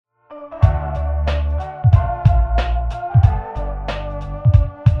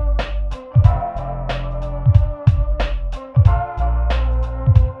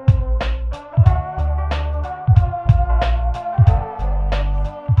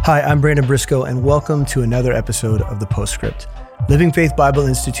Hi, I'm Brandon Briscoe, and welcome to another episode of The Postscript, Living Faith Bible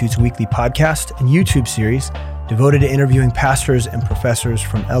Institute's weekly podcast and YouTube series devoted to interviewing pastors and professors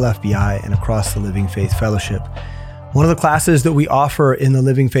from LFBI and across the Living Faith Fellowship. One of the classes that we offer in the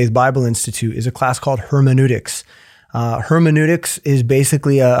Living Faith Bible Institute is a class called hermeneutics. Hermeneutics is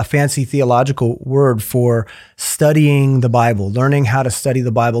basically a fancy theological word for studying the Bible, learning how to study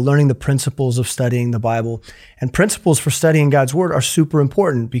the Bible, learning the principles of studying the Bible. And principles for studying God's Word are super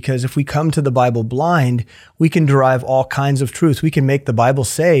important because if we come to the Bible blind, we can derive all kinds of truth. We can make the Bible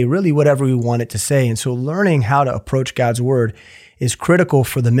say really whatever we want it to say. And so learning how to approach God's Word is critical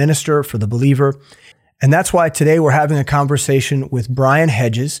for the minister, for the believer. And that's why today we're having a conversation with Brian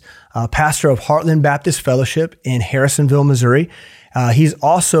Hedges, pastor of Heartland Baptist Fellowship in Harrisonville, Missouri. He's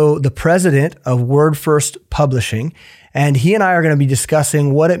also the president of Word First Publishing, and he and I are going to be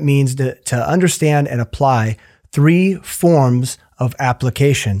discussing what it means to understand and apply three forms of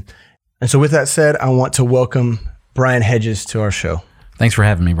application. And so with that said, I want to welcome Brian Hedges to our show. Thanks for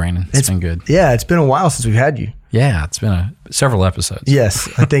having me, Brandon. It's been good. Yeah, it's been a while since we've had you. Yeah, it's been several episodes. Yes,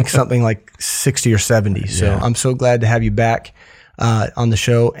 I think something like 60 or 70. So yeah. I'm so glad to have you back on the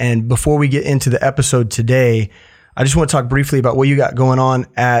show. And before we get into the episode today, I just want to talk briefly about what you got going on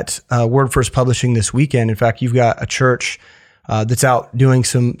at Word First Publishing this weekend. In fact, you've got a church that's out doing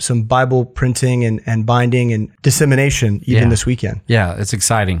some Bible printing and binding and dissemination even this weekend. Yeah, it's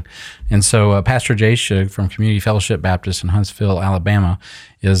exciting. And so Pastor Jay Shug from Community Fellowship Baptist in Huntsville, Alabama,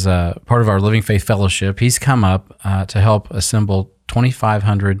 is part of our Living Faith Fellowship. He's come up to help assemble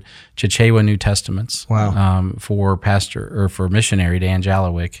 2,500 Chichewa New Testaments for missionary Dan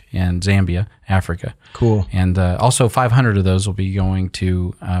Jalowick in Zambia, Africa. Cool. And also 500 of those will be going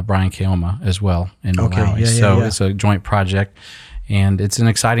to Brian Keoma as well in Malawi. It's a joint project, and it's an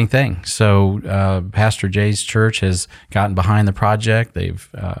exciting thing. So Pastor Jay's church has gotten behind the project. They've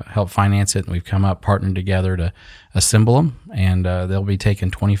helped finance it, and we've come up partnered together to assemble them, and they'll be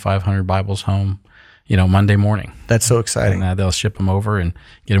taking 2,500 Bibles home Monday morning. That's so exciting. And they'll ship them over and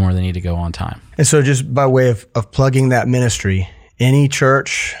get them where they need to go on time. And so just by way of plugging that ministry, any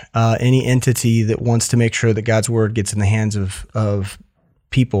church, any entity that wants to make sure that God's Word gets in the hands of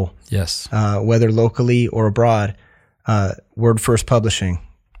people, yes, whether locally or abroad, Word First Publishing,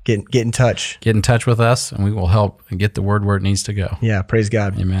 get in touch. Get in touch with us, and we will help get the Word where it needs to go. Yeah, praise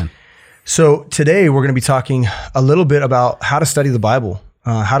God. Amen. So today we're going to be talking a little bit about how to study the Bible,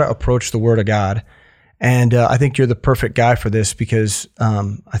 how to approach the Word of God. And I think you're the perfect guy for this because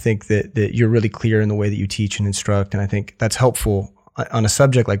I think that you're really clear in the way that you teach and instruct. And I think that's helpful on a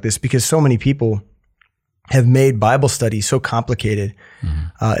subject like this because so many people have made Bible study so complicated,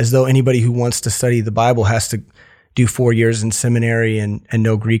 as though anybody who wants to study the Bible has to do 4 years in seminary and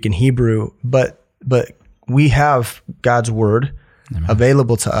know Greek and Hebrew. But we have God's Word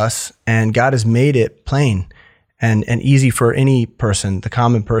available to us, and God has made it plain and easy for any person, the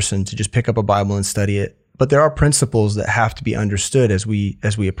common person, to just pick up a Bible and study it. But there are principles that have to be understood as we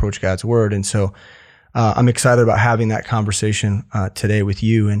approach God's Word. And so I'm excited about having that conversation today with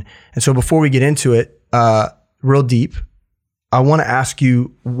you. And so before we get into it real deep, I want to ask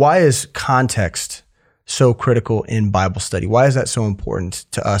you, why is context so critical in Bible study? Why is that so important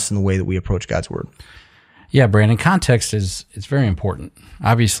to us in the way that we approach God's Word? Yeah, Brandon, context it's very important.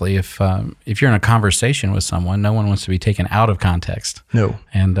 Obviously, if you're in a conversation with someone, no one wants to be taken out of context. No.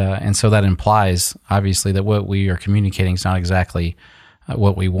 And so that implies, obviously, that what we are communicating is not exactly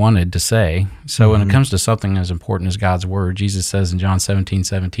what we wanted to say. So when it comes to something as important as God's Word, Jesus says in John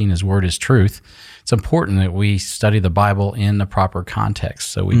 17:17, His Word is truth. It's important that we study the Bible in the proper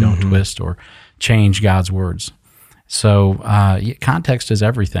context so we don't twist or change God's words. So context is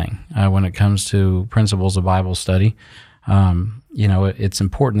everything when it comes to principles of Bible study. It's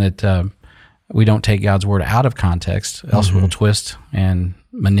important that we don't take God's Word out of context, else we'll twist and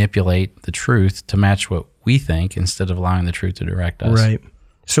manipulate the truth to match what we think instead of allowing the truth to direct us. Right.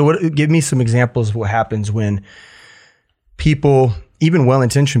 So give me some examples of what happens when people, even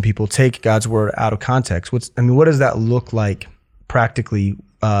well-intentioned people, take God's Word out of context. What does that look like practically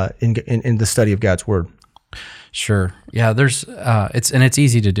in the study of God's Word? Sure. Yeah, it's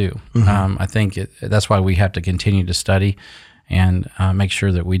easy to do. I think that's why we have to continue to study and make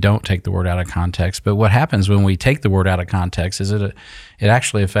sure that we don't take the Word out of context. But what happens when we take the Word out of context is it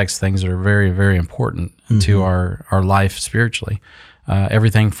actually affects things that are very, very important to our life spiritually.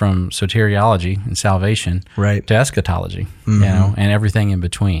 Everything from soteriology and salvation to eschatology, and everything in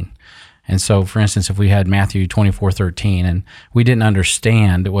between. And so, for instance, if we had Matthew 24:13 and we didn't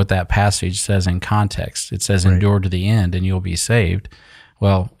understand what that passage says in context, it says, endure to the end and you'll be saved.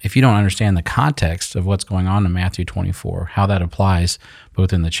 Well, if you don't understand the context of what's going on in Matthew 24, how that applies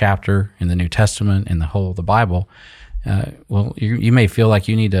both in the chapter, in the New Testament, in the whole of the Bible, well, you may feel like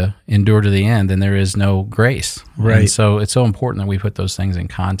you need to endure to the end and there is no grace. Right. And so it's so important that we put those things in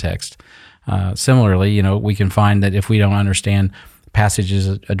context. Similarly, we can find that if we don't understand passages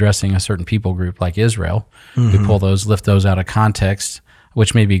addressing a certain people group like Israel, we lift those out of context,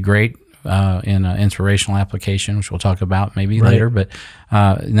 which may be great in an inspirational application, which we'll talk about maybe later. But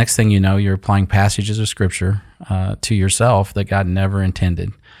next thing you know, you're applying passages of Scripture to yourself that God never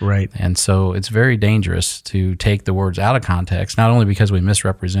intended. Right. And so it's very dangerous to take the words out of context, not only because we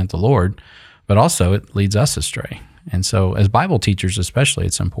misrepresent the Lord, but also it leads us astray. And so as Bible teachers especially,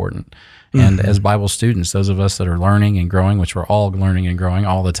 it's important. And as Bible students, those of us that are learning and growing, which we're all learning and growing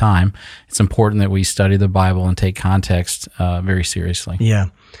all the time, it's important that we study the Bible and take context very seriously. Yeah.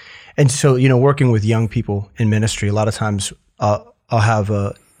 And so, working with young people in ministry, a lot of times I'll have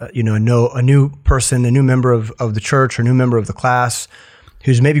a new person, a new member of the church or a new member of the class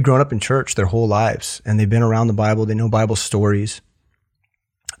who's maybe grown up in church their whole lives and they've been around the Bible, they know Bible stories,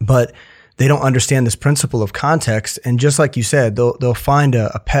 but they don't understand this principle of context. And just like you said, they'll find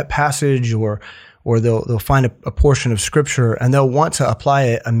a pet passage or they'll find a portion of Scripture and they'll want to apply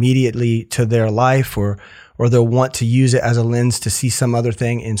it immediately to their life or they'll want to use it as a lens to see some other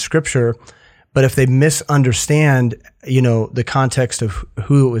thing in Scripture. But if they misunderstand, the context of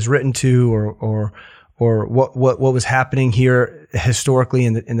who it was written to or what was happening here historically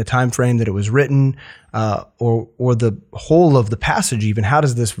in the time frame that it was written, or the whole of the passage, even how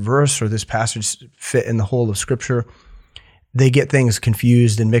does this verse or this passage fit in the whole of Scripture? They get things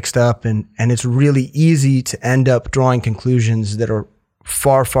confused and mixed up, and it's really easy to end up drawing conclusions that are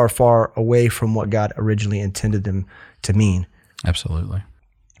far, far, far away from what God originally intended them to mean. Absolutely.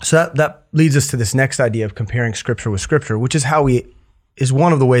 So that leads us to this next idea of comparing Scripture with Scripture, which is is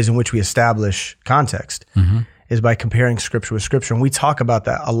one of the ways in which we establish context, is by comparing Scripture with Scripture. And we talk about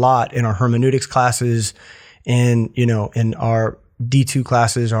that a lot in our hermeneutics classes, in our D2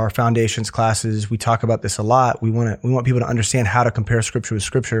 classes, our foundations classes. We talk about this a lot. We want people to understand how to compare Scripture with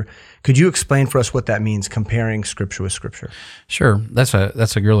Scripture. Could you explain for us what that means, comparing Scripture with Scripture? Sure. That's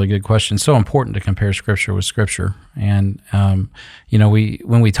a really good question. It's so important to compare Scripture with Scripture. And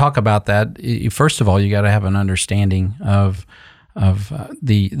when we talk about that, first of all, you got to have an understanding of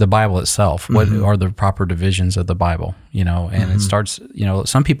the Bible itself. What are the proper divisions of the Bible? And it starts.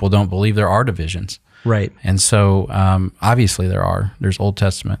 Some people don't believe there are divisions. Right. And so obviously there's Old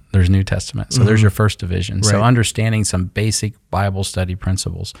Testament, there's New Testament. So there's your first division. Right. So understanding some basic Bible study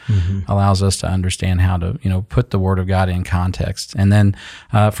principles allows us to understand how to, put the Word of God in context. And then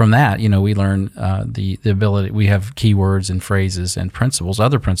from that, we learn the ability, we have keywords and phrases and principles,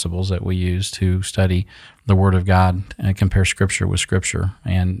 other principles that we use to study the Word of God and compare Scripture with Scripture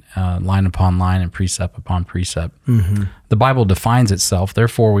and line upon line and precept upon precept. The Bible defines itself.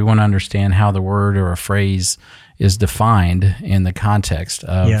 Therefore, we want to understand how the word or a phrase is defined in the context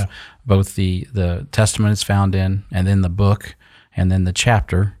of both the testament it's found in, and then the book, and then the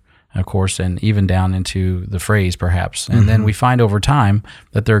chapter, of course, and even down into the phrase, perhaps. And then we find over time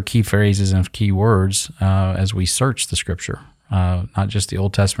that there are key phrases and key words as we search the Scripture. Not just the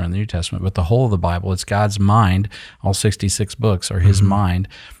Old Testament and the New Testament, but the whole of the Bible. It's God's mind. All 66 books are His mind.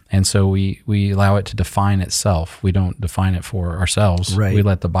 And so we allow it to define itself. We don't define it for ourselves. Right. We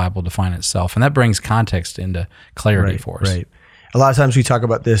let the Bible define itself. And that brings context into clarity for us. Right. A lot of times we talk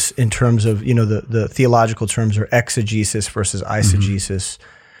about this in terms of, the theological terms are exegesis versus eisegesis.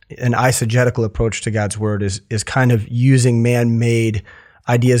 An eisegetical approach to God's Word is kind of using man-made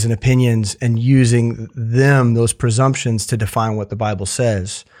ideas and opinions and using those presumptions to define what the Bible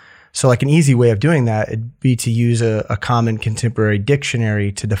says. So like an easy way of doing that would be to use a common contemporary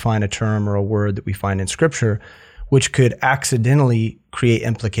dictionary to define a term or a word that we find in Scripture, which could accidentally create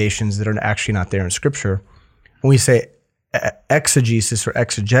implications that are actually not there in Scripture. When we say exegesis or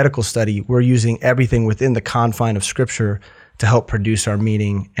exegetical study, we're using everything within the confine of Scripture to help produce our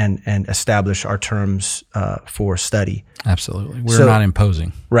meaning and establish our terms for study. Absolutely. We're not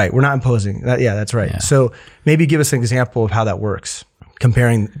imposing. Right. We're not imposing. That's right. Yeah. So maybe give us an example of how that works,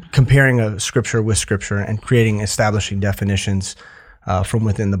 comparing a Scripture with Scripture and establishing definitions from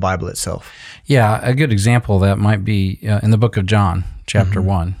within the Bible itself. Yeah, a good example of that might be in the book of John, chapter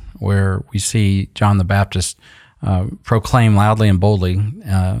 1, where we see John the Baptist proclaim loudly and boldly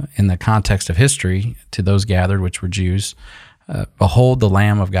in the context of history to those gathered, which were Jews, behold the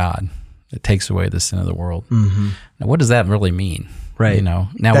Lamb of God that takes away the sin of the world. Now, what does that really mean? Right. Now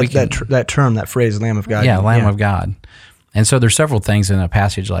that term, that phrase, Lamb of God. Yeah, Lamb of God. And so there's several things in a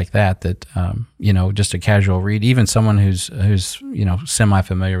passage like that, just a casual read, even someone who's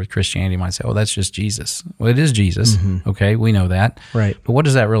semi-familiar with Christianity might say, oh, that's just Jesus. Well, it is Jesus. Okay, we know that. Right. But what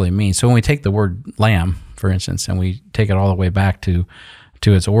does that really mean? So when we take the word lamb, for instance, and we take it all the way back to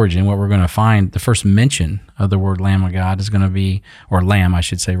its origin, what we're going to find, the first mention of the word Lamb of God is going to be, or lamb, I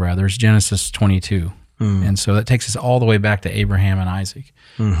should say rather, is Genesis 22. And so that takes us all the way back to Abraham and Isaac.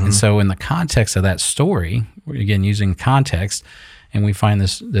 And so in the context of that story, again, using context, and we find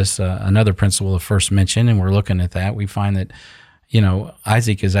this another principle of first mention, and we're looking at that, we find that,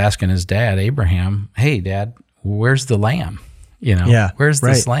 Isaac is asking his dad, Abraham, hey, Dad, where's the lamb? Where's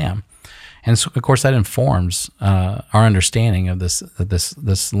this lamb? And so, of course, that informs our understanding of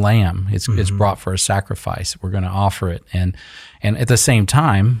this lamb. It's brought for a sacrifice. We're going to offer it, and at the same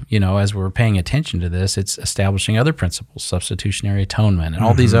time, as we're paying attention to this, it's establishing other principles, substitutionary atonement, and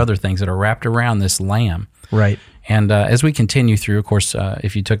all these other things that are wrapped around this lamb. Right. And as we continue through, of course,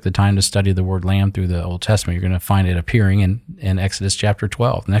 if you took the time to study the word lamb through the Old Testament, you're going to find it appearing in Exodus chapter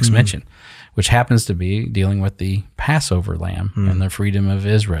 12, the next mention, which happens to be dealing with the Passover lamb and the freedom of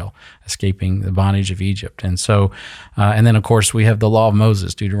Israel, escaping the bondage of Egypt. And so, and then, of course, we have the law of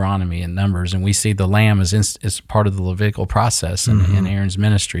Moses, Deuteronomy, and Numbers, and we see the lamb as part of the Levitical process and Aaron's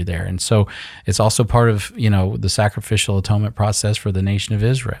ministry there. And so it's also part of, the sacrificial atonement process for the nation of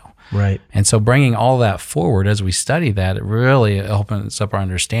Israel. Right. And so bringing all that forward as we study that, it really opens up our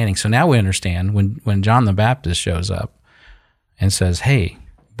understanding. So now we understand when John the Baptist shows up and says, hey,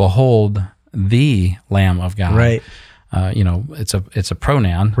 behold the Lamb of God. Right. It's a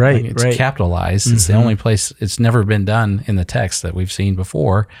pronoun. Right. It's capitalized. It's the only place, it's never been done in the text that we've seen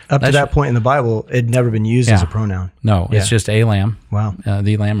before. Up to that point in the Bible, it had never been used as a pronoun. No, it's just a lamb. Wow.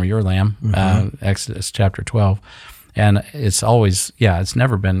 The lamb or your lamb, Exodus chapter 12. And it's always, it's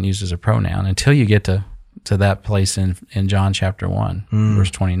never been used as a pronoun until you get to that place in John chapter 1,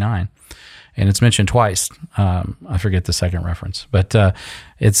 verse 29. And it's mentioned twice. I forget the second reference, but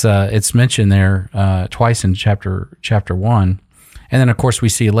it's mentioned there twice in chapter 1. And then, of course, we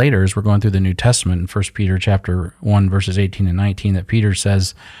see later as we're going through the New Testament in 1 Peter chapter 1, verses 18 and 19, that Peter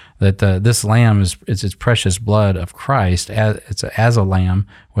says that this lamb is its precious blood of Christ as a lamb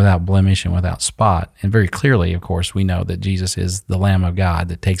without blemish and without spot. And very clearly, of course, we know that Jesus is the Lamb of God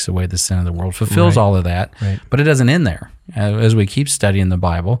that takes away the sin of the world, fulfills all of that, but it doesn't end there. As we keep studying the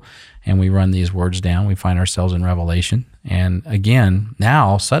Bible and we run these words down, we find ourselves in Revelation. And again,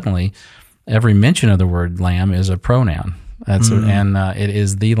 now suddenly every mention of the word lamb is a pronoun. It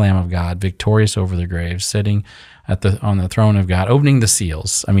is the Lamb of God, victorious over the grave, sitting on the throne of God, opening the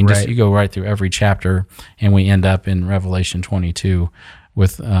seals. I mean, just you go right through every chapter, and we end up in Revelation 22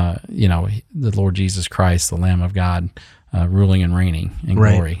 with the Lord Jesus Christ, the Lamb of God, ruling and reigning in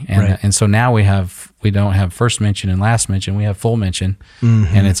glory. And so now we don't have first mention and last mention, we have full mention,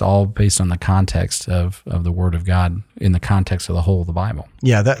 and it's all based on the context of the Word of God in the context of the whole of the Bible.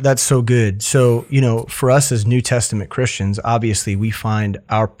 Yeah, that's so good. So, for us as New Testament Christians, obviously we find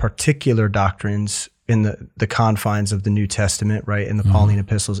our particular doctrines in the confines of the New Testament, right, in the Pauline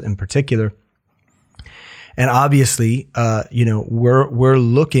epistles in particular. And obviously, we're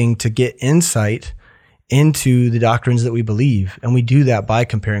looking to get insight into the doctrines that we believe. And we do that by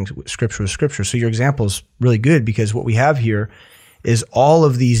comparing Scripture with Scripture. So your example is really good because what we have here is all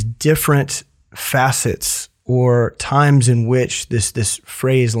of these different facets or times in which this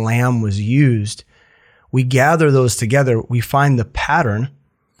phrase lamb was used. We gather those together. We find the pattern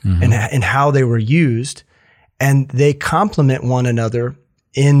and how they were used, and they complement one another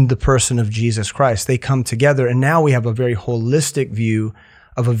in the person of Jesus Christ. They come together, and now we have a very holistic view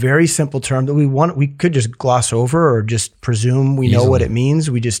of a very simple term that we could just gloss over or just presume we know what it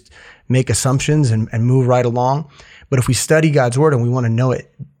means. We just make assumptions and move right along. But if we study God's Word and we want to know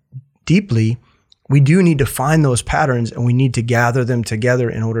it deeply, we do need to find those patterns, and we need to gather them together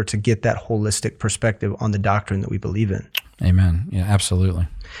in order to get that holistic perspective on the doctrine that we believe in. Amen. Yeah, absolutely.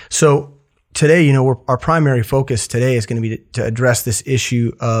 So today, our primary focus today is going to be to address this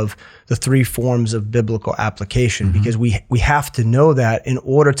issue of the three forms of biblical application, because we have to know that in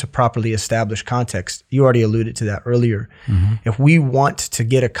order to properly establish context. You already alluded to that earlier. If we want to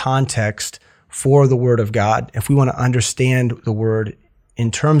get a context for the Word of God, if we want to understand the Word in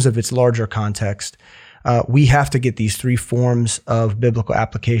terms of its larger context, we have to get these three forms of biblical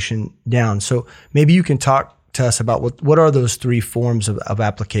application down. So maybe you can talk to us about what are those three forms of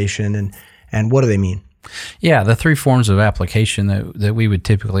application and what do they mean? Yeah, the three forms of application that we would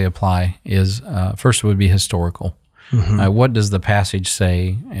typically apply is, first would be historical. What does the passage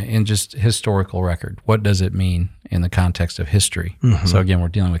say in just historical record? What does it mean in the context of history? So again, we're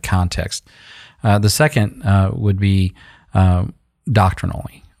dealing with context. The second would be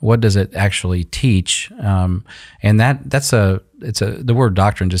doctrinally? What does it actually teach? And the word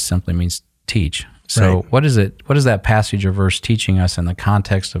doctrine just simply means teach. So Right. what is that passage or verse teaching us in the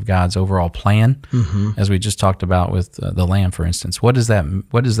context of God's overall plan? As we just talked about with the Lamb, for instance, what does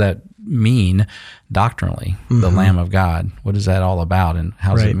that mean doctrinally? The Lamb of God. What is that all about? And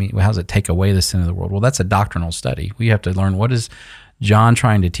how does it mean? How does it take away the sin of the world? Well, that's a doctrinal study. We have to learn, what is John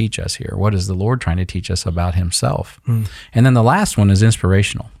trying to teach us here? What is the Lord trying to teach us about himself? And then the last one is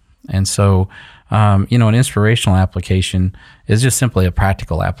inspirational. And so, an inspirational application is just simply a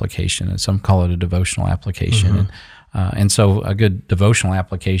practical application, and some call it a devotional application. And so a good devotional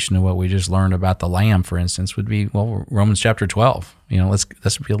application of what we just learned about the Lamb, for instance, would be, Romans chapter 12.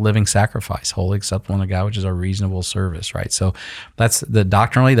 Let's be a living sacrifice, holy, acceptable unto God, which is our reasonable service, right? So that's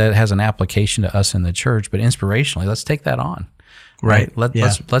doctrinally, that has an application to us in the church, but inspirationally, let's take that on. Right.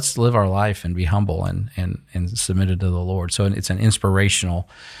 Let's live our life and be humble and submitted to the Lord. So it's an inspirational,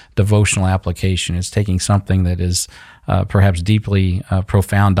 devotional application. It's taking something that is perhaps deeply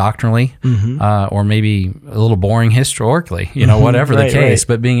profound doctrinally, or maybe a little boring historically, whatever the case,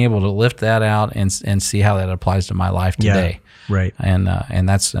 but being able to lift that out and see how that applies to my life today. Yeah. Right. And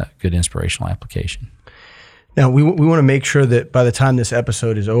that's a good inspirational application. Now we want to make sure that by the time this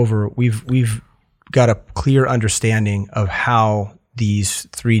episode is over, we've got a clear understanding of how these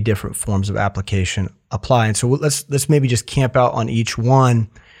three different forms of application apply. And so let's maybe just camp out on each one.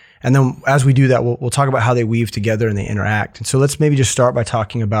 And then as we do that, we'll talk about how they weave together and they interact. And so let's maybe just start by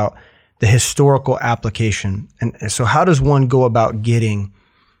talking about the historical application. And so how does one go about getting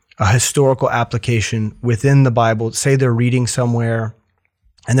a historical application within the Bible? Say they're reading somewhere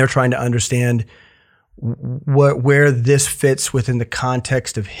and they're trying to understand where this fits within the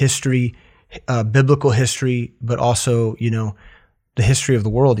context of history, biblical history, but also, the history of the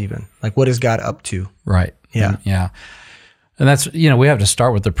world even. Like, what is God up to? Right. Yeah. Yeah. And that's, we have to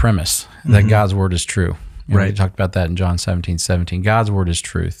start with the premise that God's word is true. Right. We talked about that in John 17:17. God's word is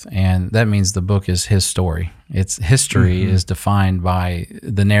truth. And that means the book is his story. Its history is defined by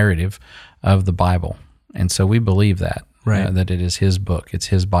the narrative of the Bible. And so we believe that. Right. That it is his book, it's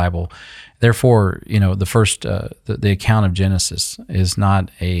his Bible. Therefore, the first, the account of Genesis is not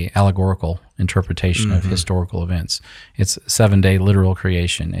a allegorical interpretation of historical events. It's 7-day literal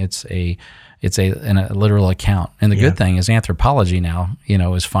creation. It's a literal account. And the good thing is anthropology now,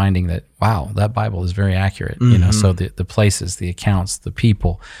 is finding that, wow, that Bible is very accurate. So the places, the accounts, the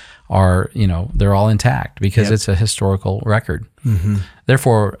people are, they're all intact because it's a historical record.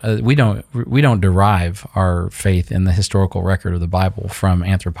 Therefore, we don't derive our faith in the historical record of the Bible from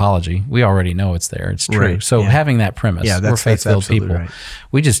anthropology. We already know it's there. It's true. Right. So having that premise, we're faith-filled people. Right.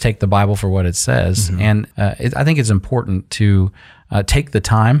 We just take the Bible for what it says. And I think it's important to take the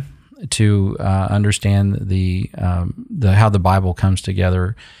time to understand the how the Bible comes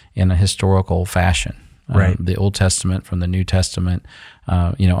together in a historical fashion. The Old Testament from the New Testament,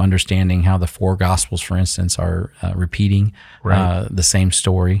 understanding how the four Gospels, for instance, are repeating the same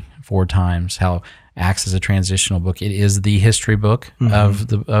story 4 times, how Acts is a transitional book. It is the history book of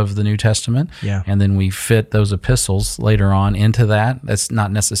the New Testament. Yeah. And then we fit those epistles later on into that. That's not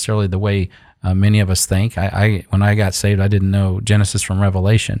necessarily the way many of us think. When I got saved, I didn't know Genesis from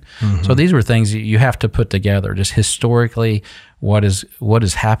Revelation. So these were things you have to put together, just historically, what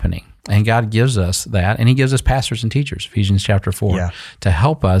is happening. And God gives us that, and he gives us pastors and teachers, Ephesians chapter 4, to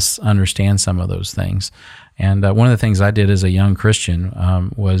help us understand some of those things. And one of the things I did as a young Christian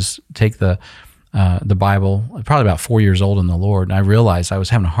was take the Bible, probably about 4 years old in the Lord, and I realized I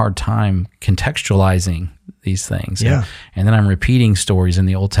was having a hard time contextualizing these things. And then I'm repeating stories in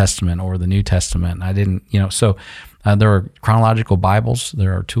the Old Testament or the New Testament. And I didn't, so there are chronological Bibles.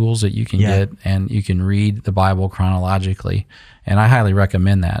 There are tools that you can get, and you can read the Bible chronologically. And I highly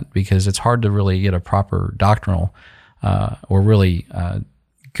recommend that because it's hard to really get a proper doctrinal or really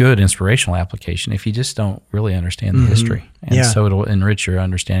good inspirational application if you just don't really understand the history. And so it'll enrich your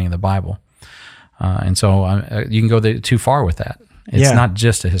understanding of the Bible. And so you can go too far with that. It's not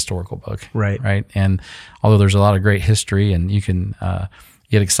just a historical book. Right. And although there's a lot of great history, and you can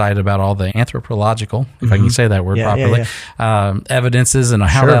get excited about all the anthropological, if I can say that word properly, evidences and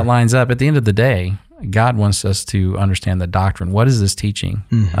how that lines up. At the end of the day, God wants us to understand the doctrine. What is this teaching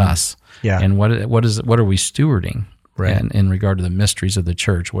us? And what are we stewarding in regard to the mysteries of the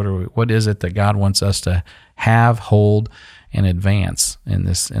church? What is it that God wants us to have, hold, and advance in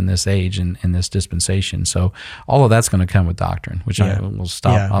this age and in this dispensation? So all of that's going to come with doctrine, which I will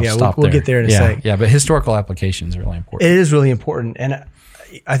stop. I'll stop we'll get there in a sec. Yeah, but historical application is really important. It is really important, and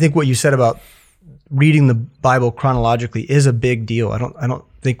I think what you said about reading the Bible chronologically is a big deal. I don't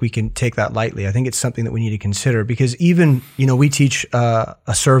think we can take that lightly. I think it's something that we need to consider, because even, we teach a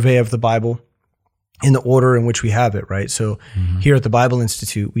survey of the Bible in the order in which we have it, right? So here at the Bible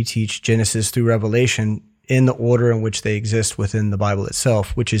Institute, we teach Genesis through Revelation in the order in which they exist within the Bible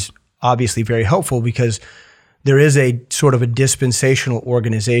itself, which is obviously very helpful because there is a sort of a dispensational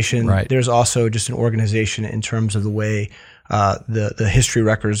organization. Right. There's also just an organization in terms of the way the history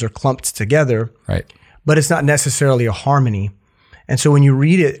records are clumped together. Right. But it's not necessarily a harmony. And so when you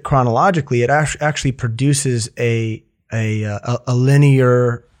read it chronologically, it actually produces a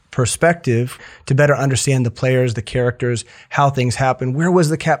linear perspective to better understand the players, the characters, how things happen. Where was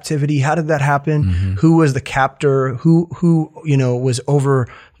the captivity? How did that happen? Who was the captor? Who was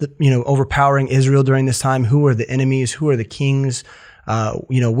overpowering Israel during this time? Who were the enemies? Who are the kings?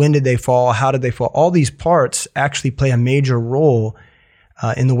 When did they fall? How did they fall? All these parts actually play a major role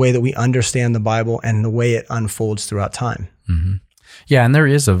in the way that we understand the Bible and the way it unfolds throughout time. Yeah, and there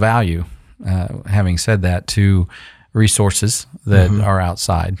is a value, having said that, to resources that are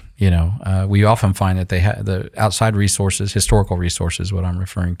outside. We often find that the outside resources, historical resources, what I'm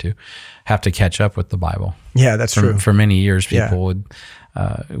referring to, have to catch up with the Bible. Yeah, that's true. For many years, people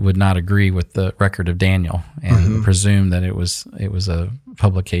would not agree with the record of Daniel and presume that it was a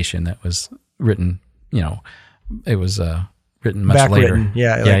publication that was written. It was written much later.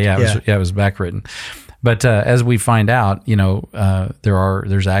 It was backwritten. But as we find out,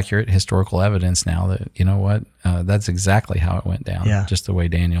 there's accurate historical evidence now that that's exactly how it went down. Yeah. Just the way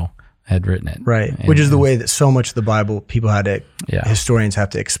Daniel had written it. Right. Which is the way that so much of the Bible, historians have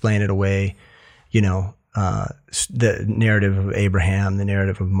to explain it away. The narrative of Abraham, the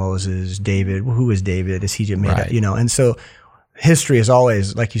narrative of Moses, David. Who was David? Is he just made up? And so history is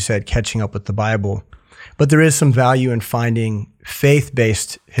always, like you said, catching up with the Bible. But there is some value in finding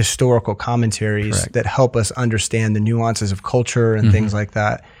faith-based historical commentaries that help us understand the nuances of culture and things like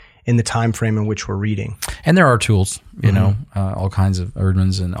that in the time frame in which we're reading. And there are tools, all kinds of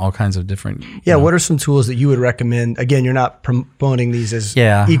Erdmans and all kinds of different. What are some tools that you would recommend? Again, you're not promoting these as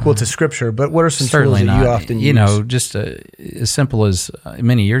equal to Scripture, but what are some tools that you often use? Just as simple as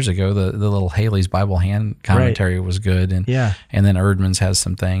many years ago, the little Haley's Bible Hand commentary was good, and then Erdman's has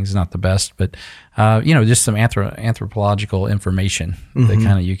some things, not the best, but just some anthropological information that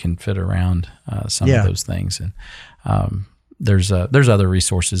kind of you can fit around some of those things, and there's other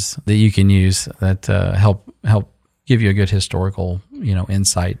resources that you can use that help give you a good historical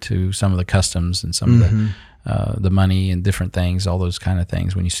insight to some of the customs and some of the money and different things, all those kind of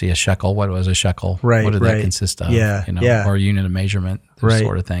things. When you see a shekel, what was a shekel? Right, what did that consist of? Or a unit of measurement, those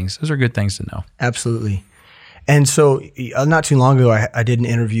sort of things. Those are good things to know. Absolutely. And so not too long ago, I did an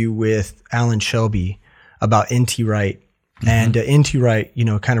interview with Alan Shelby about N.T. Wright. And N.T. Wright,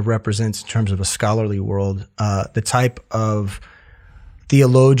 kind of represents, in terms of a scholarly world, the type of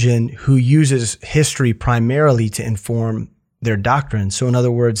theologian who uses history primarily to inform their doctrine. So in other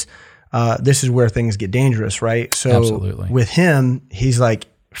words, this is where things get dangerous, right? So Absolutely. With him, he's like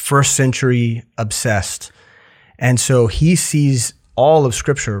first century obsessed. And so he sees all of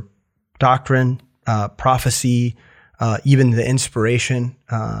Scripture, doctrine, prophecy, even the inspiration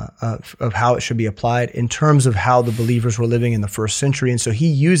of how it should be applied in terms of how the believers were living in the first century. And so he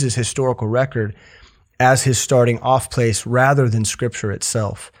uses historical record as his starting off place rather than Scripture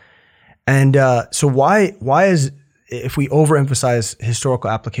itself. And so why is, if we overemphasize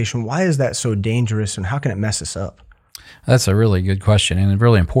historical application, why is that so dangerous, and how can it mess us up? That's a really good question, and a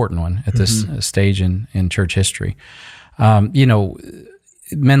really important one at this stage in church history.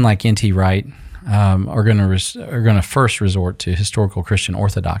 Men like N.T. Wright are going to first resort to historical Christian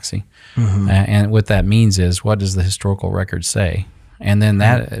orthodoxy, and what that means is, what does the historical record say? And then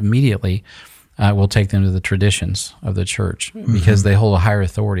that immediately will take them to the traditions of the church, because they hold a higher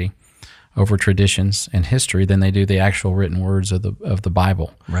authority over traditions and history than they do the actual written words of the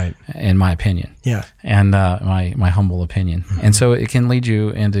Bible. Right. In my opinion. Yeah. And my humble opinion. And so it can lead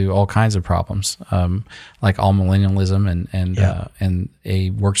you into all kinds of problems, like all millennialism and a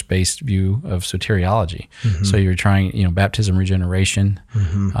works-based view of soteriology. So you're trying, baptism, regeneration,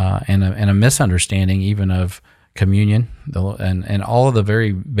 and a misunderstanding even of communion, and all of the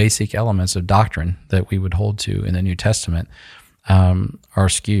very basic elements of doctrine that we would hold to in the New Testament are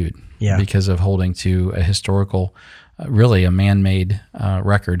skewed because of holding to a historical, really a man-made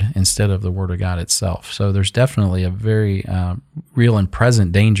record instead of the Word of God itself. So there's definitely a very real and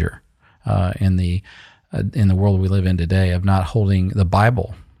present danger in the world we live in today of not holding the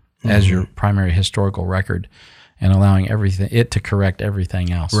Bible as your primary historical record and allowing it to correct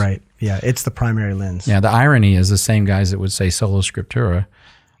everything else. Right. Yeah, it's the primary lens. Yeah, the irony is the same guys that would say sola scriptura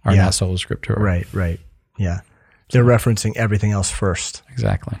are not sola scriptura. Right. Yeah. They're referencing everything else first.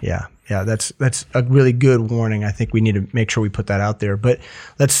 Exactly. Yeah. That's a really good warning. I think we need to make sure we put that out there. But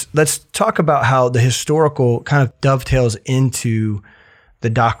let's talk about how the historical kind of dovetails into the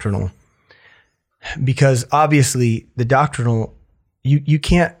doctrinal, because obviously the doctrinal, you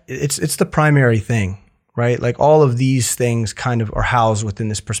can't. It's the primary thing, right? Like all of these things kind of are housed within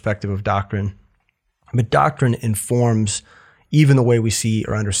this perspective of doctrine, but doctrine informs even the way we see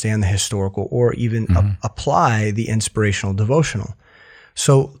or understand the historical, or even apply the inspirational devotional.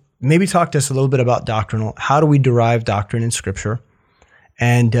 So maybe talk to us a little bit about doctrinal. How do we derive doctrine in Scripture,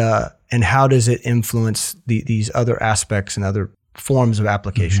 and how does it influence these other aspects and other forms of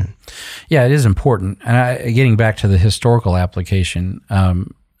application? Yeah, it is important. And getting back to the historical application,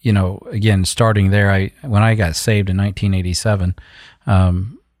 again, starting there, when I got saved in 1987,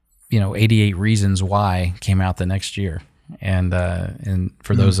 88 Reasons Why came out the next year. And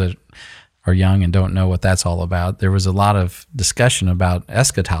for those that are young and don't know what that's all about, there was a lot of discussion about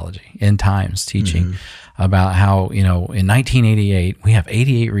eschatology, end times teaching, about how, in 1988, we have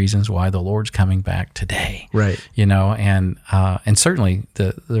 88 reasons why the Lord's coming back today. Right. And certainly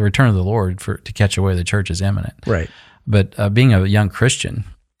the return of the Lord to catch away the church is imminent. Right. But being a young Christian,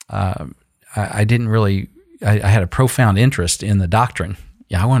 I didn't really, I had a profound interest in the doctrine.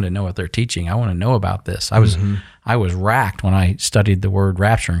 Yeah, I wanted to know what they're teaching. I want to know about this. I was racked when I studied the word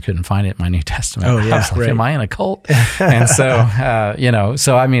rapture and couldn't find it in my New Testament. Oh, yeah, I was like, right. am I in a cult? And so,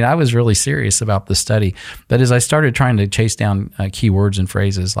 I was really serious about the study. But as I started trying to chase down key words and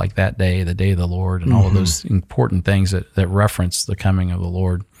phrases like that day, the day of the Lord, and all of those important things that reference the coming of the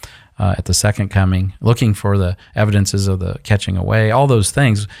Lord at the second coming, looking for the evidences of the catching away, all those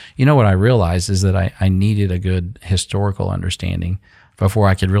things, what I realized is that I needed a good historical understanding before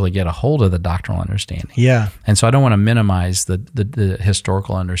I could really get a hold of the doctrinal understanding. Yeah. And so I don't want to minimize the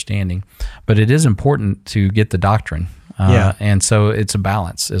historical understanding, but it is important to get the doctrine. And so it's a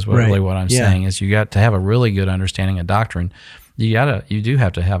balance is really what I'm saying, is you got to have a really good understanding of doctrine. You do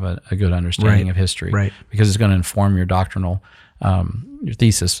have to have a good understanding of history, because it's going to inform your doctrinal your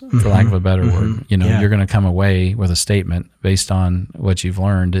thesis, for lack of a better word. You're going to come away with a statement based on what you've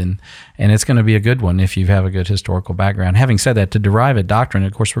learned, and it's going to be a good one if you have a good historical background. Having said that, to derive a doctrine,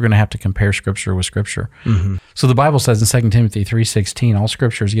 of course, we're going to have to compare Scripture with Scripture. So the Bible says in 2 Timothy 3:16, all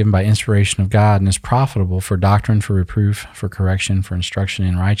Scripture is given by inspiration of God and is profitable for doctrine, for reproof, for correction, for instruction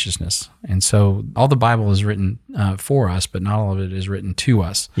in righteousness. And so all the Bible is written for us, but not all of it is written to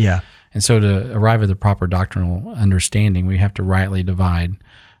us. Yeah. And so to arrive at the proper doctrinal understanding, we have to rightly divide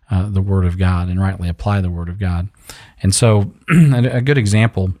the Word of God and rightly apply the Word of God. And so a good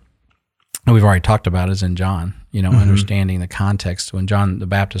example we've already talked about is in John, understanding the context. When John the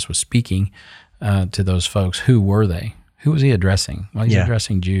Baptist was speaking to those folks, who were they? Who was he addressing? Well, he's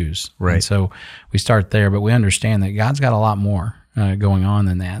addressing Jews. Right. And so we start there, but we understand that God's got a lot more going on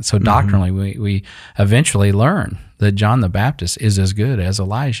than that. So doctrinally, we eventually learn that John the Baptist is as good as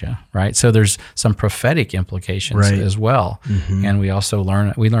Elijah, right? So there's some prophetic implications as well. And we also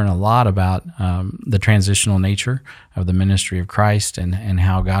learn a lot about the transitional nature of the ministry of Christ and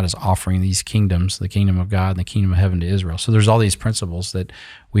how God is offering these kingdoms, the kingdom of God and the kingdom of heaven, to Israel. So there's all these principles that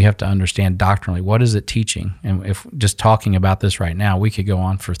we have to understand doctrinally. What is it teaching? And if just talking about this right now, we could go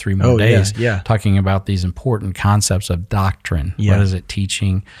on for 3 more days talking about these important concepts of doctrine. What is it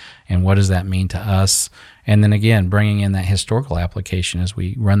teaching, and what does that mean to us? And then again, bringing in that historical application as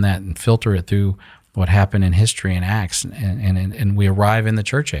we run that and filter it through what happened in history and Acts, and we arrive in the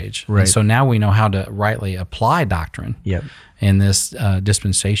church age. Right. And so now we know how to rightly apply doctrine in this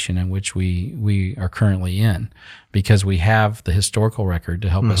dispensation in which we are currently in, because we have the historical record to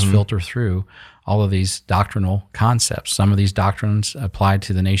help us filter through all of these doctrinal concepts. Some of these doctrines apply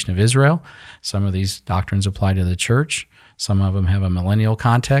to the nation of Israel. Some of these doctrines apply to the church. Some of them have a millennial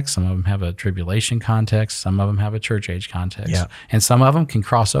context. Some of them have a tribulation context. Some of them have a church age context. And some of them can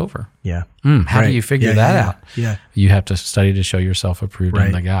cross over. How do you figure that out? You have to study to show yourself approved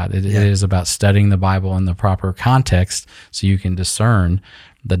unto God. It is about studying the Bible in the proper context so you can discern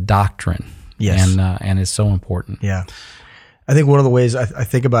the doctrine. And it's so important. I think one of the ways I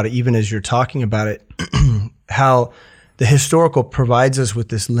think about it, even as you're talking about it, how the historical provides us with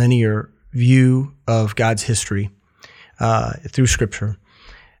this linear view of God's history through Scripture.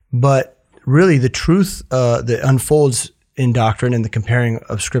 But really the truth that unfolds in doctrine and the comparing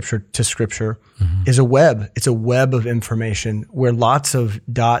of Scripture to Scripture is a web. It's a web of information where lots of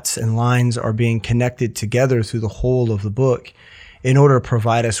dots and lines are being connected together through the whole of the book in order to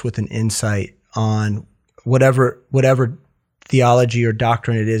provide us with an insight on whatever theology or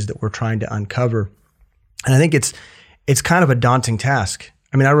doctrine it is that we're trying to uncover. And I think it's kind of a daunting task.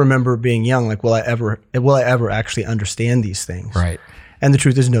 I mean, I remember being young, like, will I ever actually understand these things? Right. And the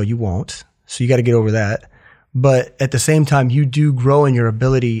truth is, no, you won't. So you got to get over that. But at the same time, you do grow in your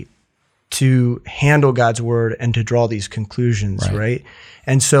ability to handle God's word and to draw these conclusions, right?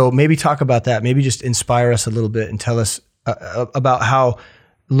 And so maybe talk about that. Maybe just inspire us a little bit and tell us about how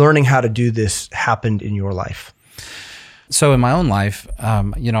learning how to do this happened in your life. So in my own life,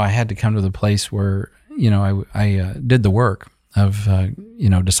 I had to come to the place where, I did the work of,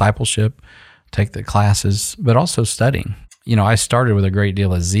 discipleship, take the classes, but also studying. I started with a great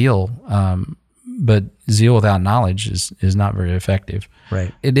deal of zeal, but zeal without knowledge is not very effective.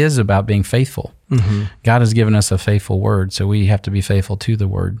 Right. It is about being faithful. Mm-hmm. God has given us a faithful word, so we have to be faithful to the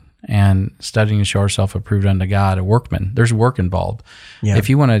word and studying to show ourselves approved unto God, a workman. There's work involved. Yeah. If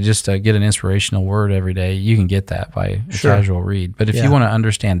you want to just get an inspirational word every day, you can get that by a casual read. But if you want to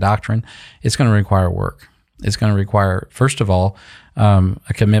understand doctrine, it's going to require work. It's going to require, first of all,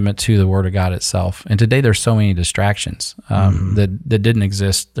 a commitment to the Word of God itself. And today there's so many distractions that didn't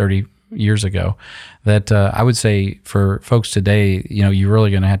exist 30 years ago that I would say for folks today, you're really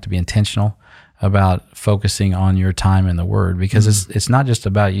going to have to be intentional about focusing on your time in the Word, because it's not just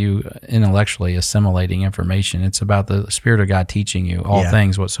about you intellectually assimilating information. It's about the Spirit of God teaching you all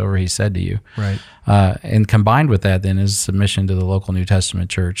things whatsoever He said to you. Right. And combined with that then is submission to the local New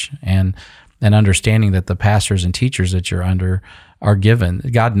Testament church and understanding that the pastors and teachers that you're under are given.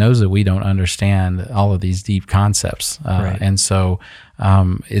 God knows that we don't understand all of these deep concepts. And so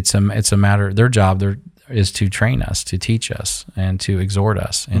it's a matter, their job is to train us, to teach us, and to exhort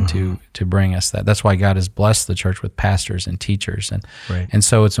us, and to bring us that. That's why God has blessed the church with pastors and teachers. And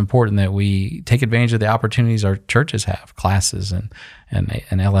so it's important that we take advantage of the opportunities our churches have, classes and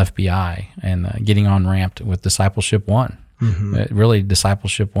LFBI, and getting on ramped with Discipleship 1. Really,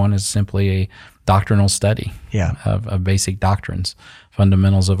 Discipleship 1 is simply a doctrinal study of basic doctrines,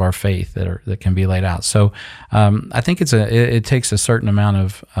 fundamentals of our faith that can be laid out. So I think it takes a certain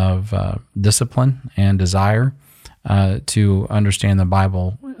amount of discipline and desire to understand the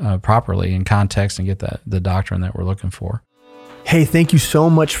Bible properly in context and get the doctrine that we're looking for. Hey, thank you so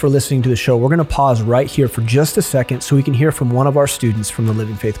much for listening to the show. We're going to pause right here for just a second so we can hear from one of our students from the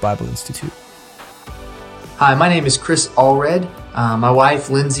Living Faith Bible Institute. Hi, my name is Chris Allred. My wife,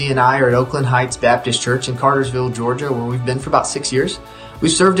 Lindsay, and I are at Oakland Heights Baptist Church in Cartersville, Georgia, where we've been for about 6 years.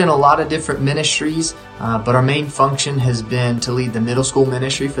 We've served in a lot of different ministries, but our main function has been to lead the middle school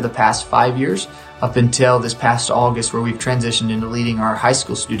ministry for the past 5 years, up until this past August, where we've transitioned into leading our high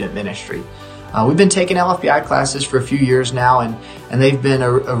school student ministry. We've been taking LFBI classes for a few years now, and they've been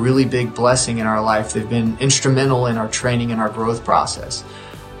a really big blessing in our life. They've been instrumental in our training and our growth process.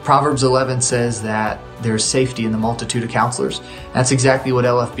 Proverbs 11 says that there's safety in the multitude of counselors. That's exactly what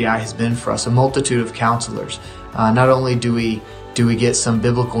LFBI has been for us, a multitude of counselors. Not only do we get some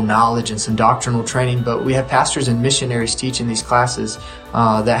biblical knowledge and some doctrinal training, but we have pastors and missionaries teaching these classes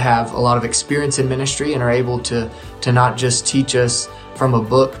that have a lot of experience in ministry and are able to not just teach us from a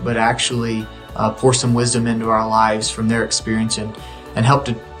book, but actually pour some wisdom into our lives from their experience and help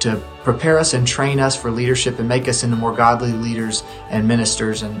to prepare us and train us for leadership and make us into more godly leaders and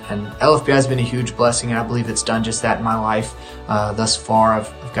ministers. And LFBI has been a huge blessing, and I believe it's done just that in my life thus far.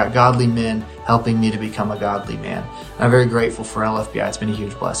 I've got godly men helping me to become a godly man. And I'm very grateful for LFBI. It's been a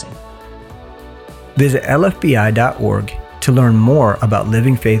huge blessing. Visit lfbi.org to learn more about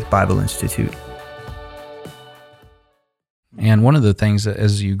Living Faith Bible Institute. And one of the things that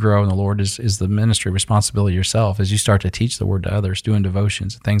as you grow in the Lord is the ministry responsibility yourself. As you start to teach the Word to others, doing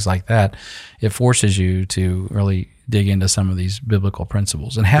devotions and things like that, it forces you to really dig into some of these biblical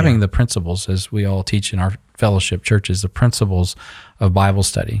principles. And having the principles, as we all teach in our fellowship churches, the principles of Bible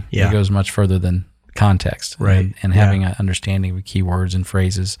study. It goes much further than context. Right. And having an understanding of key words and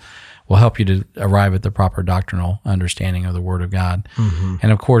phrases will help you to arrive at the proper doctrinal understanding of the Word of God. And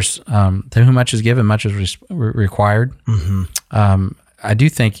of course, to whom much is given, much is required. I do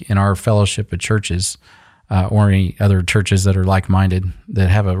think in our fellowship of churches, or any other churches that are like-minded, that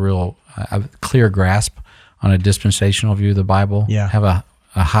have a clear grasp on a dispensational view of the Bible, have a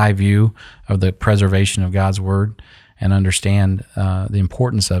high view of the preservation of God's Word, and understand the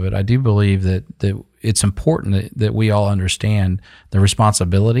importance of it. I do believe that it's important that we all understand the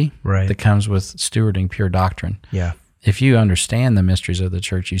responsibility that comes with stewarding pure doctrine. If you understand the mysteries of the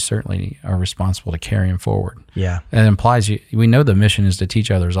church, you certainly are responsible to carry them forward. It implies we know the mission is to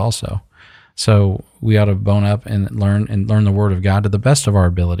teach others also. So we ought to bone up and learn the Word of God to the best of our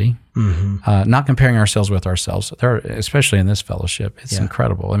ability, not comparing ourselves with ourselves. Especially in this fellowship, it's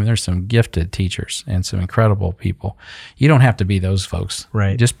incredible. I mean, there's some gifted teachers and some incredible people. You don't have to be those folks.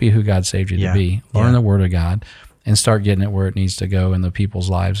 Just be who God saved you to be. Learn the Word of God. and start getting it where it needs to go in the people's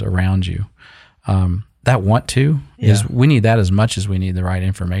lives around you. That want to is, we need that as much as we need the right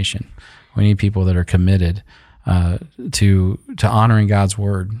information. We need people that are committed to honoring God's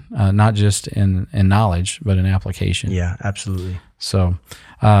word, not just in knowledge, but in application. Yeah, absolutely. So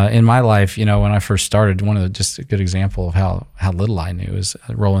in my life, when I first started, just a good example of how little I knew is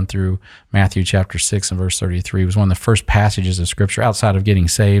rolling through Matthew chapter 6 and verse 33. It was one of the first passages of Scripture outside of getting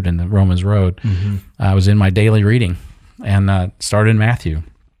saved and the Romans Road. I was in my daily reading and started in Matthew.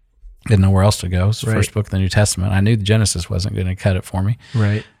 Didn't know where else to go. It's the first book of the New Testament. I knew Genesis wasn't going to cut it for me.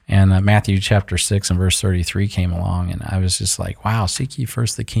 Right. And Matthew chapter 6 and verse 33 came along, and I was just like, wow, seek ye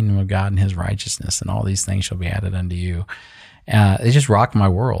first the kingdom of God and his righteousness, and all these things shall be added unto you. It just rocked my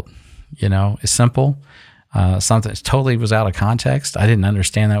world. It's simple. Something totally was out of context. I didn't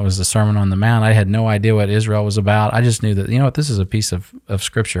understand that was the Sermon on the Mount. I had no idea what Israel was about. I just knew that, this is a piece of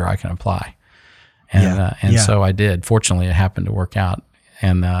Scripture I can apply. And so I did. Fortunately, it happened to work out.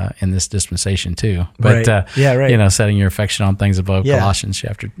 And in this dispensation too, but setting your affection on things above, Colossians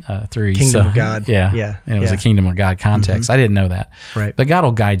chapter 3, kingdom of God, and it was a kingdom of God context. I didn't know that, right? But God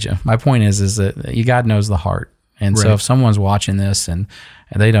will guide you. My point is that God knows the heart, and so if someone's watching this and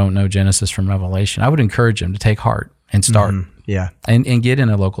they don't know Genesis from Revelation, I would encourage them to take heart and start. And get in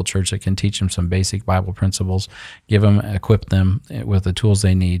a local church that can teach them some basic Bible principles, equip them with the tools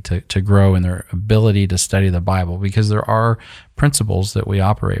they need to grow in their ability to study the Bible, because there are principles that we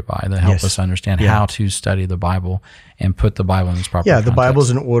operate by that help us understand how to study the Bible and put the Bible in its proper context. The Bible's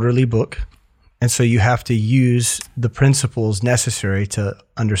an orderly book, and so you have to use the principles necessary to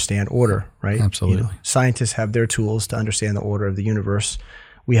understand order, right? Absolutely. Scientists have their tools to understand the order of the universe.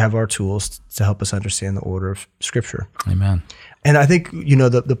 We have our tools to help us understand the order of Scripture. Amen. And I think,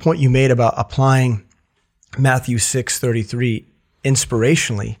 the point you made about applying Matthew 6:33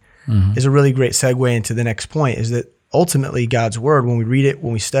 inspirationally is a really great segue into the next point, is that ultimately God's word, when we read it,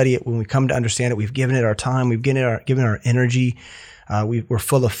 when we study it, when we come to understand it, we've given it our time, we've given our energy, we're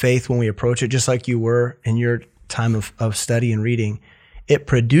full of faith when we approach it, just like you were in your time of study and reading. It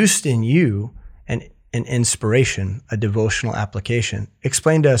produced in you an inspiration, a devotional application.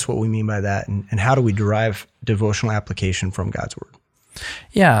 Explain to us what we mean by that, and how do we derive devotional application from God's word?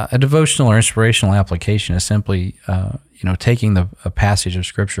 Yeah, a devotional or inspirational application is simply, taking a passage of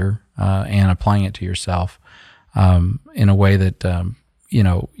Scripture and applying it to yourself in a way that,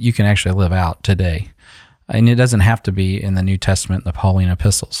 you can actually live out today. And it doesn't have to be in the New Testament, the Pauline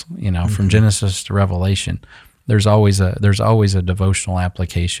epistles, from Genesis to Revelation. There's always a devotional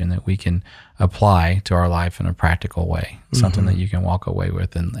application that we can apply to our life in a practical way, something that you can walk away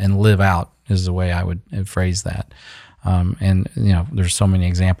with and live out is the way I would phrase that. And there's so many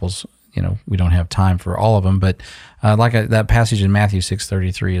examples. We don't have time for all of them, but that passage in Matthew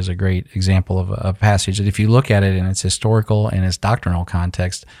 6:33 is a great example of a passage that, if you look at it in its historical and its doctrinal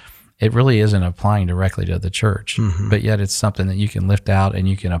context, it really isn't applying directly to the church, but yet it's something that you can lift out and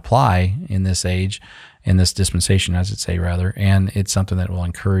you can apply in this age, in this dispensation, I should say, rather, and it's something that will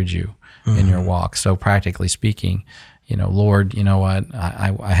encourage you in your walk. So practically speaking, Lord, you know what,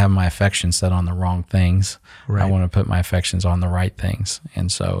 I have my affections set on the wrong things. Right. I want to put my affections on the right things.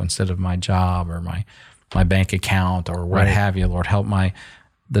 And so instead of my job or my bank account or what have you, Lord, help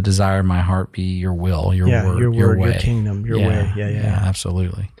the desire of my heart be your will, your word, your way. Your kingdom, your way. Yeah,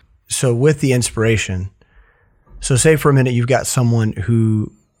 absolutely. So with the inspiration, say for a minute you've got someone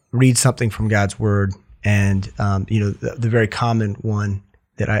who reads something from God's word, and the very common one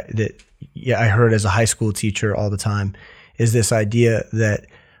that I heard as a high school teacher all the time is this idea that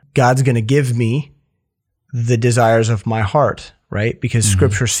God's going to give me the desires of my heart, right? Because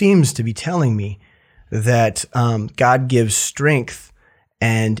Scripture seems to be telling me that God gives strength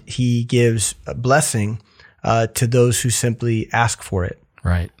and He gives a blessing to those who simply ask for it.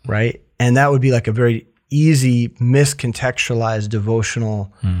 Right. And that would be like a very easy, miscontextualized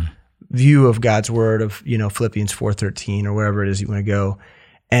devotional view of God's word, of, Philippians 4:13 or wherever it is you want to go,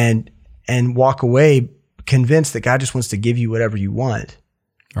 and walk away convinced that God just wants to give you whatever you want.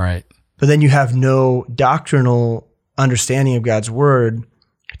 Right. But then you have no doctrinal understanding of God's word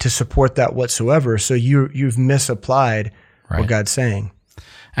to support that whatsoever. So you've misapplied what God's saying.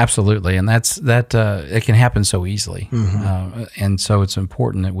 Absolutely, and that it can happen so easily, and so it's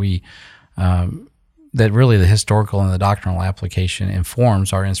important that we that really the historical and the doctrinal application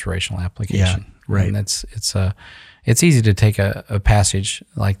informs our inspirational application. Yeah, right. And it's easy to take a passage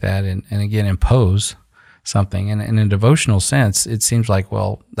like that and again impose something, and in a devotional sense, it seems like,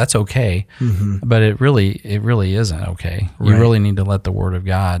 well, that's okay, but it really isn't okay. You really need to let the Word of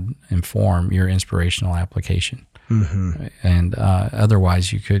God inform your inspirational application. And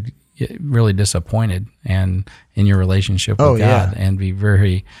otherwise, you could really disappointed and in your relationship with God and be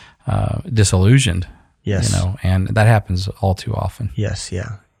very disillusioned. Yes. And that happens all too often. Yes.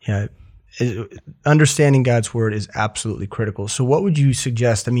 Yeah. Understanding God's word is absolutely critical. So what would you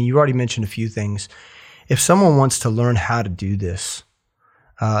suggest? I mean, you already mentioned a few things. If someone wants to learn how to do this,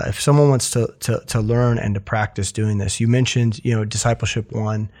 if someone wants to learn and to practice doing this, you mentioned, discipleship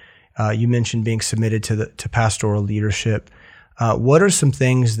 1, you mentioned being submitted to pastoral leadership. What are some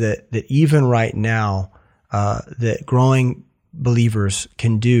things that even right now, that growing believers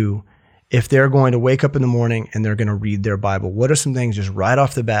can do if they're going to wake up in the morning and they're going to read their Bible? What are some things just right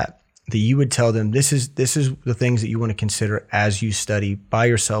off the bat that you would tell them, this is the things that you want to consider as you study by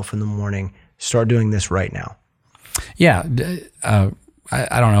yourself in the morning? Start doing this right now. Yeah.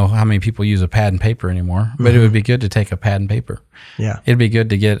 I don't know how many people use a pad and paper anymore, but it would be good to take a pad and paper. Yeah. It'd be good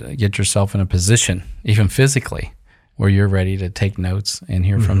to get yourself in a position, even physically, where you're ready to take notes and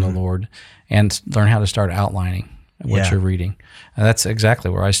hear from the Lord and learn how to start outlining what you're reading. And that's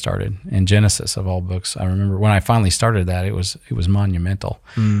exactly where I started, in Genesis of all books. I remember when I finally started that, it was monumental.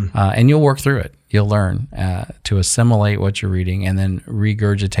 And you'll work through it. You'll learn to assimilate what you're reading and then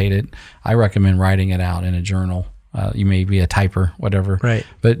regurgitate it. I recommend writing it out in a journal. You may be a typer, whatever. Right.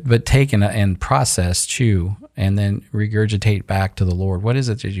 But take and process, chew, and then regurgitate back to the Lord. What is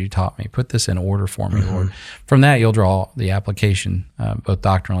it that you taught me? Put this in order for me, Lord. From that, you'll draw the application, both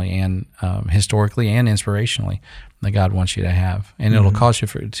doctrinally and historically and inspirationally, that God wants you to have. And it'll cause you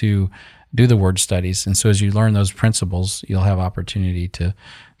to do the word studies. And so as you learn those principles, you'll have opportunity to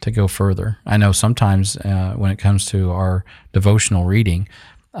go further. I know sometimes when it comes to our devotional reading,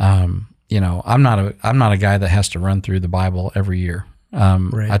 I'm not a guy that has to run through the Bible every year.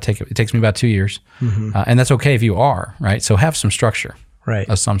 Right. It takes me about 2 years, and that's okay if you are, right? So have some structure, right,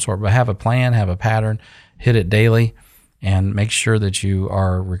 of some sort, but have a plan, have a pattern, hit it daily, and make sure that you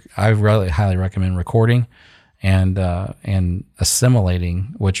are. I really highly recommend recording and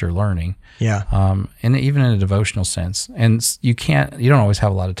assimilating what you're learning. Yeah. And even in a devotional sense. And you don't always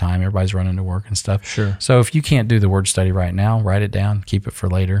have a lot of time. Everybody's running to work and stuff. Sure. So if you can't do the word study right now, write it down, keep it for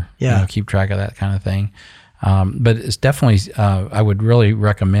later. Yeah. Keep track of that kind of thing. But it's definitely, I would really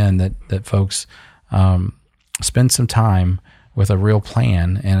recommend that folks spend some time with a real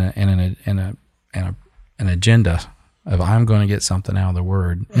plan and an agenda of, I'm going to get something out of the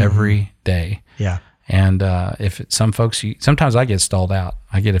word every day. Yeah. And sometimes I get stalled out.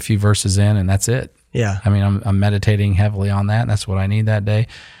 I get a few verses in and that's it. Yeah. I mean, I'm meditating heavily on that, and that's what I need that day.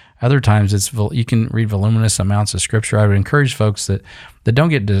 Other times you can read voluminous amounts of scripture. I would encourage folks that don't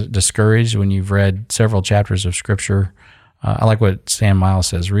get discouraged when you've read several chapters of scripture. I like what Sam Miles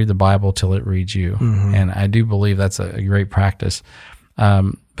says, read the Bible till it reads you. And I do believe that's a great practice.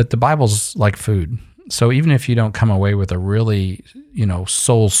 But the Bible's like food. So even if you don't come away with a really,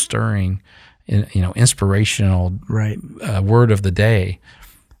 soul-stirring, inspirational word of the day,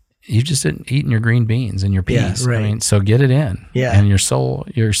 you just eating your green beans and your peas. Yeah, right. I mean, so get it in. Yeah. And your soul,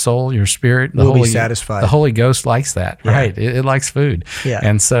 your spirit, will be satisfied. The Holy Ghost likes that, right? It likes food. Yeah.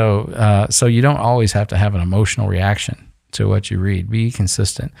 And so you don't always have to have an emotional reaction to what you read. Be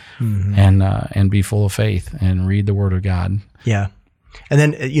consistent and be full of faith and read the Word of God. Yeah. And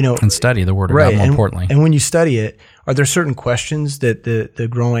then, and study the Word of God more importantly. And when you study it, are there certain questions that the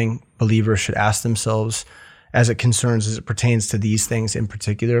growing believer should ask themselves as it pertains to these things in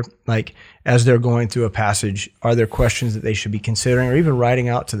particular? Like, as they're going through a passage, are there questions that they should be considering or even writing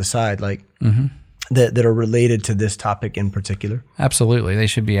out to the side, like that are related to this topic in particular? Absolutely. They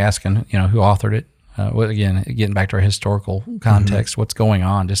should be asking, who authored it? Getting back to our historical context, what's going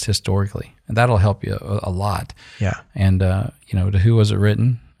on just historically, and that'll help you a lot. Yeah. And to who was it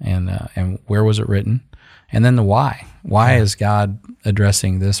written, and where was it written, and then the why. Why is God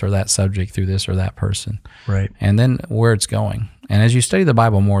addressing this or that subject through this or that person? Right. And then where it's going. And as you study the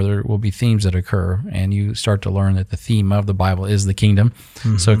Bible more, there will be themes that occur, and you start to learn that the theme of the Bible is the kingdom.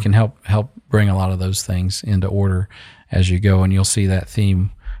 So it can help bring a lot of those things into order as you go, and you'll see that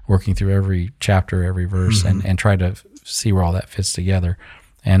theme working through every chapter, every verse, and try to see where all that fits together.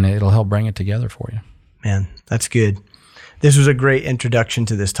 And it'll help bring it together for you. Man, that's good. This was a great introduction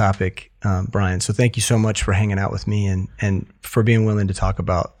to this topic, Brian. So thank you so much for hanging out with me and for being willing to talk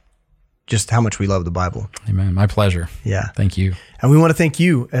about just how much we love the Bible. Amen. My pleasure. Yeah. Thank you. And we want to thank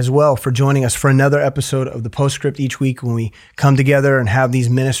you as well for joining us for another episode of the Postscript each week when we come together and have these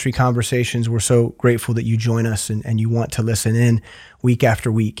ministry conversations. We're so grateful that you join us and you want to listen in. week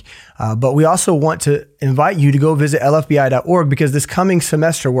after week. But we also want to invite you to go visit lfbi.org because this coming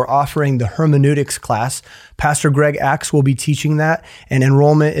semester we're offering the hermeneutics class. Pastor Greg Axe will be teaching that, and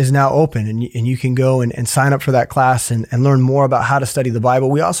enrollment is now open, and you can go and sign up for that class and learn more about how to study the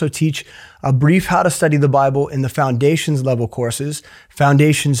Bible. We also teach a brief how to study the Bible in the Foundations level courses.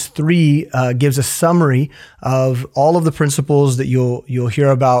 Foundations 3 gives a summary of all of the principles that you'll hear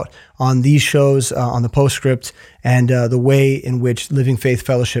about on these shows, on the Postscript, and the way in which Living Faith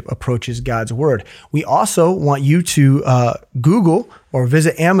Fellowship approaches God's Word. We also want you to Google or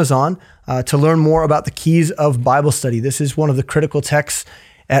visit Amazon to learn more about the keys of Bible study. This is one of the critical texts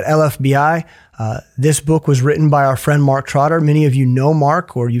at LFBI. This book was written by our friend Mark Trotter. Many of you know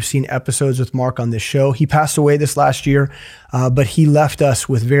Mark, or you've seen episodes with Mark on this show. He passed away this last year, but he left us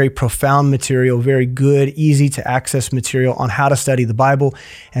with very profound material, very good, easy to access material on how to study the Bible.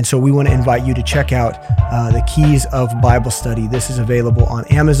 And so we want to invite you to check out the Keys of Bible Study. This is available on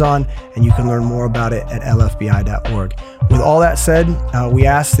Amazon, and you can learn more about it at lfbi.org. With all that said, we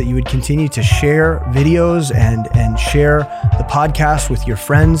ask that you would continue to share videos and share the podcast with your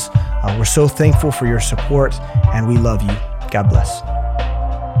friends. We're so thankful for your support, and we love you. God bless.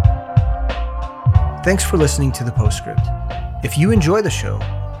 Thanks for listening to the Postscript. If you enjoy the show,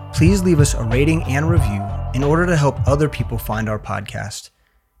 please leave us a rating and review in order to help other people find our podcast.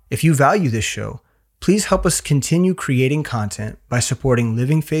 If you value this show, please help us continue creating content by supporting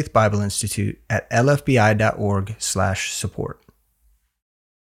Living Faith Bible Institute at lfbi.org/support.